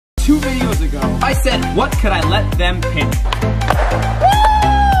2 videos ago, I said, what could I let them pick?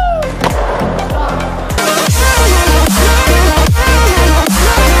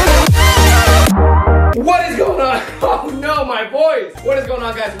 What is going on? Oh no, my boys! What is going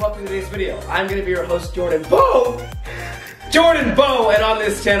on, guys? Welcome to today's video. I'm gonna be your host, Beau. Beau, and on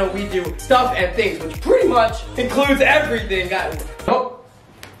this channel we do stuff and things, which pretty much includes everything, guys. Oh.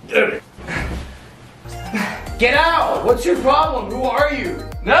 Get out! What's your problem? Who are you?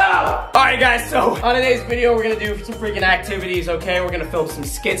 No! Alright guys, so on today's video we're gonna do some freaking activities, okay? We're gonna film some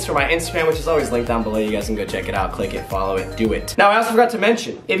skits for my Instagram, which is always linked down below. You guys can go check it out, click it, follow it, do it. Now I also forgot to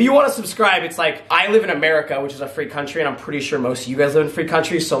mention, if you want to subscribe, it's like, I live in America, which is a free country, and I'm pretty sure most of you guys live in free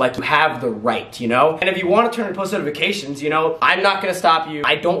countries, so like you have the right, you know? And if you want to turn on post notifications, you know, I'm not gonna stop you.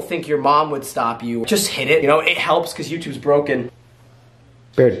 I don't think your mom would stop you. Just hit it, you know? It helps because YouTube's broken.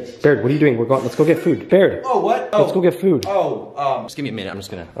 Baird, what are you doing? Let's go get food. Baird. Oh, what? Oh. Let's go get food. Just give me a minute. I'm just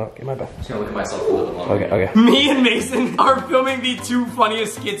gonna. Oh, get my back. Just gonna look at myself a little bit longer. Okay. Me and Mason are filming the 2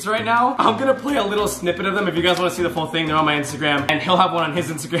 funniest skits right now. I'm gonna play a little snippet of them. If you guys want to see the full thing, they're on my Instagram, and he'll have one on his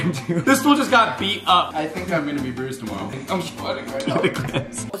Instagram too. This fool just got beat up. I think I'm gonna be bruised tomorrow. I'm sweating right now.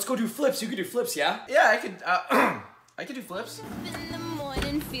 Let's go do flips. You can do flips, yeah? Yeah, I could. I could do flips. In the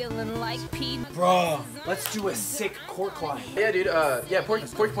morning, feeling like Pete. Bro, let's do a sick court climb. Yeah, dude. Yeah,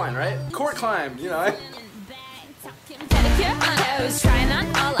 porcupine, right? Court climb, you know. I was trying on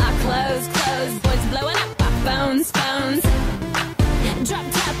all our clothes, boys blowing up our phones. Drop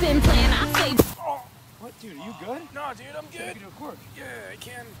top and playing our favorite. What, dude? Are you good? No, dude, I'm good. You can do a cork. Yeah, I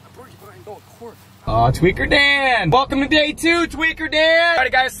can. A porcupine. Oh, a cork. Tweaker Dan! Welcome to day 2, Tweaker Dan!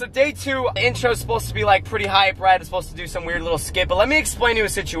 Alright guys, so day 2, intro's supposed to be like pretty hype, right? It's supposed to do some weird little skit, but let me explain to you a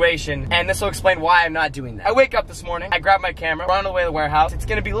situation, and this will explain why I'm not doing that. I wake up this morning, I grab my camera, run away to the warehouse, it's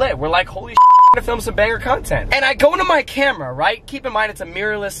gonna be lit. We're like, holy shit, I'm gonna film some banger content. And I go into my camera, right? Keep in mind it's a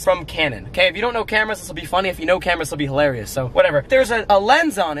mirrorless from Canon, okay? If you don't know cameras, this will be funny. If you know cameras, this will be hilarious, so whatever. There's a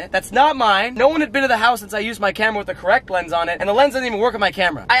lens on it that's not mine. No one had been to the house since I used my camera with the correct lens on it, and the lens doesn't even work on my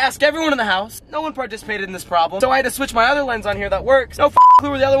camera. I asked everyone in the house, no one participated in this problem, so I had to switch my other lens on here that works. No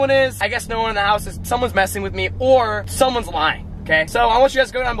clue where the other one is. I guess no one in the house is, someone's messing with me, or someone's lying, okay? So I want you guys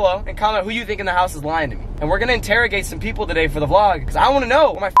to go down below and comment who you think in the house is lying to me. And we're gonna interrogate some people today for the vlog, because I wanna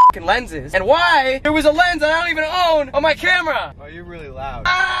know what my lens is, and why there was a lens that I don't even own on my camera. Oh, you're really loud.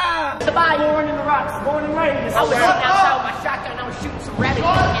 Ah! Goodbye, born in the rocks, born and raised. I was sitting outside with my shotgun, I was shooting some rabbits,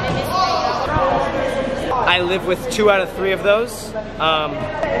 and in this I live with 2 out of 3 of those.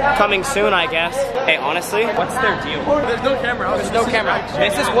 Coming soon, I guess. Hey, honestly, what's their deal? There's no camera. There's no camera.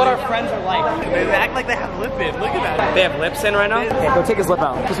 This is what our friends are like. They act like they have lip in. Look at that. They have lips in right now? Hey, go take his lip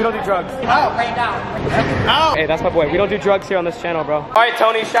out, because we don't do drugs. Oh, rain down. Oh. Hey, that's my boy. We don't do drugs here on this channel, bro. All right,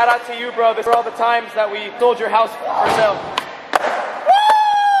 Tony, shout out to you, bro. This for all the times that we sold your house for sale.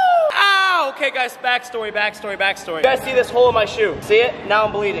 Okay guys, backstory. You guys see this hole in my shoe? See it? Now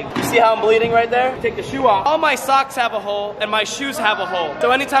I'm bleeding. You see how I'm bleeding right there? Take the shoe off. All my socks have a hole, and my shoes have a hole.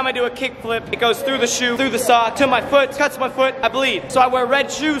 So anytime I do a kickflip, it goes through the shoe, through the sock, to my foot, cuts my foot, I bleed. So I wear red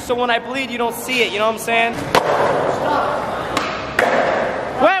shoes, so when I bleed, you don't see it, you know what I'm saying? Stop.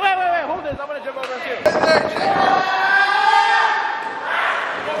 Wait, hold this, I'm gonna jump over too.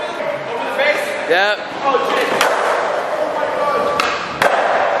 Over the face? Yep. Oh, shit.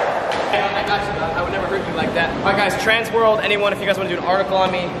 I got you, I would never hurt you like that. Alright guys, Trans World, anyone, if you guys want to do an article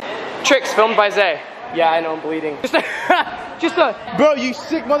on me. Tricks, filmed by Zay. Yeah, I know, I'm bleeding. Just a Bro, you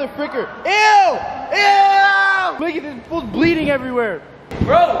sick motherfucker. Ew! Ew! Look at this fool's bleeding everywhere.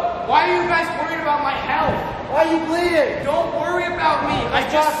 Bro, why are you guys worried about my health? Why are you bleeding? Don't worry about me. I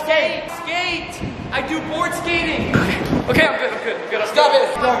just skate. I do board skating. Okay, I'm good. Stop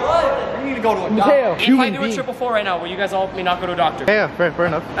it. We need to go to a Mateo, doctor. If I do a triple 4 right now, will you guys all me not go to a doctor? Yeah, fair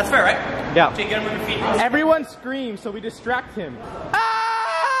enough. That's fair, right? Yeah. So you get him with your feet. Everyone screams, so we distract him.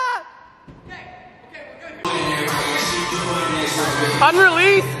 Ah! Okay, we're good.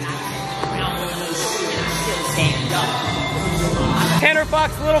 Unreleased. Tanner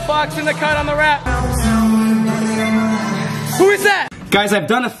Fox, Little Fox in the cut on the rap. Who is that? Guys, I've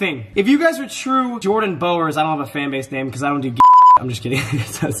done a thing. If you guys are true Jordan Bowers, I don't have a fan base name because I don't do I'm just kidding.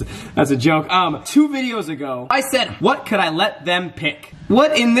 that's a joke. 2 videos ago, I said, what could I let them pick?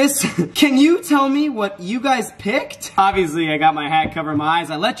 What in this? Can you tell me what you guys picked? Obviously, I got my hat covering my eyes.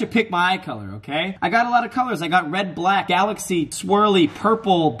 I let you pick my eye color, okay? I got a lot of colors. I got red, black, galaxy, swirly,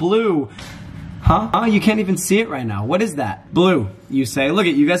 purple, blue. Huh? Oh, you can't even see it right now. What is that? Blue, you say. Look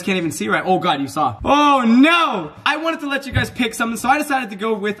at you guys can't even see right. Oh God, you saw. Oh no! I wanted to let you guys pick something, so I decided to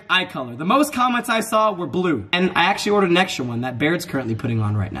go with eye color. The most comments I saw were blue. And I actually ordered an extra one that Baird's currently putting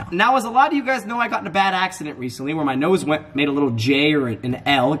on right now. Now, as a lot of you guys know, I got in a bad accident recently where my nose made a little J or an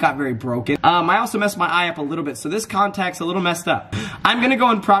L. It got very broken. I also messed my eye up a little bit, so this contact's a little messed up. I'm gonna go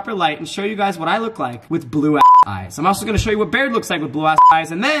in proper light and show you guys what I look like with blue eyes. I'm also gonna show you what Baird looks like with blue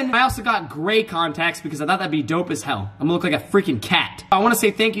eyes, and then I also got gray contacts because I thought that'd be dope as hell. I'm gonna look like a freaking cat. I wanna say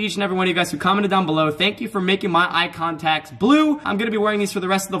thank you each and every one of you guys who commented down below. Thank you for making my eye contacts blue. I'm gonna be wearing these for the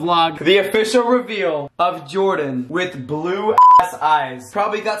rest of the vlog. The official reveal of Jordan with blue ass eyes.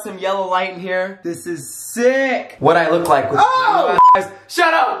 Probably got some yellow light in here. This is sick. What I look like with blue eyes.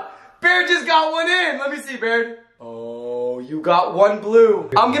 Shut up! Baird just got one in. Let me see, Baird. Oh, you got one blue.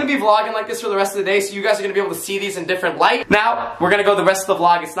 I'm gonna be vlogging like this for the rest of the day, so you guys are gonna be able to see these in different light. Now, we're gonna go the rest of the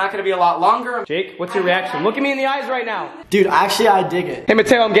vlog. It's not gonna be a lot longer. Jake, what's your reaction? Look at me in the eyes right now. Dude, actually, I dig it. Hey,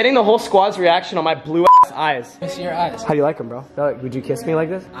 Mateo, I'm getting the whole squad's reaction on my blue ass eyes. Let me see your eyes. How do you like them, bro? Would you kiss me like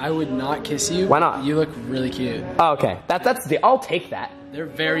this? I would not kiss you. Why not? You look really cute. Oh, okay. That's the. I'll take that. They're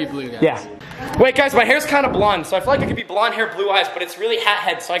very blue, guys. Yeah. Wait, guys, my hair's kind of blonde, so I feel like it could be blonde hair, blue eyes, but it's really hat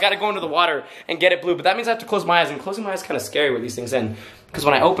head, so I gotta go into the water and get it blue. But that means I have to close my eyes, and closing my eyes is kind of scary with these things in, because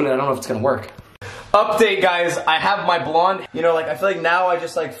when I open it, I don't know if it's gonna work. Update, guys, I have my blonde. You know, like, I feel like now I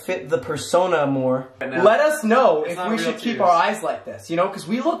just, like, fit the persona more. Let us know if we should keep our eyes like this, you know? Because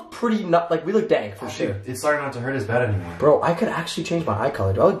we look pretty, we look dang, for sure. It's starting not to hurt as bad anymore. Bro, I could actually change my eye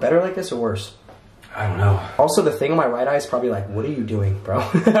color. Do I look better like this or worse? I don't know. Also, the thing on my right eye is probably like, what are you doing, bro?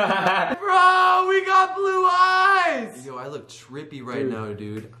 Bro, we got blue eyes! Yo, I look trippy right now,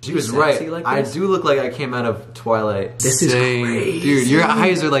 dude. She You was sexy right. like I this? do look like I came out of Twilight. This is crazy. Dude, your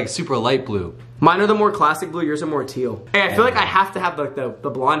eyes are like super light blue. Mine are the more classic blue, yours are more teal. Hey, I feel like I have to have like the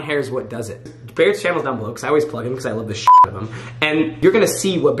blonde hair is what does it. Baird's channel's down below, because I always plug him because I love the shit out of him. And you're gonna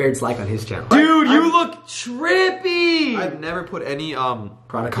see what Baird's like on his channel. Dude, you look trippy! I've never put any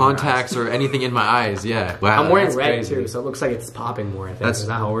Product contacts or anything in my eyes, yeah. Wow, I'm wearing that's red crazy. too, so it looks like it's popping more, I think. That's Is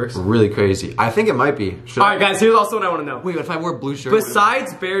that how it works? really crazy. I think it might be. Alright guys, here's also what I wanna know. Wait, if I wore a blue shirt?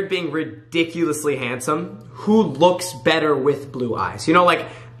 Besides Baird being ridiculously handsome, who looks better with blue eyes? You know, like,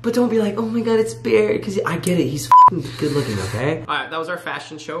 but don't be like, oh my god, it's Baird, because I get it, he's f***ing good looking, okay? Alright, that was our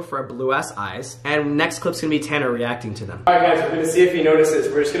fashion show for our blue ass eyes, and next clip's gonna be Tanner reacting to them. Alright guys, we're gonna see if he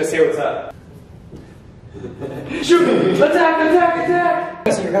notices. We're just gonna say what's up. Shoot me! Attack, attack,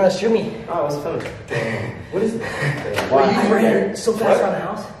 attack! So you're gonna shoot me? Oh, I was filming. What is it? Why you ran so fast around the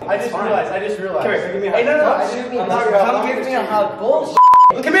house? I just realized. Come here, give me a hug. Hey, no, shoot me. Come give me a hug. Bullshit.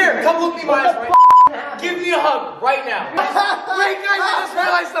 Come here, come look me in my eyes right. Give me a hug right now. Wait, guys, I just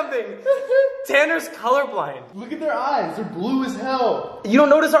realized something. Tanner's colorblind. Look at their eyes. They're blue as hell. You don't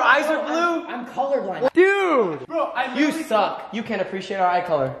notice our eyes are blue? I'm colorblind. Dude! Bro, You suck. You can't appreciate our eye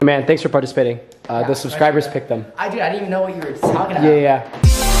color. Man, thanks for participating. The subscribers picked them. I didn't even know what you were talking about. Yeah.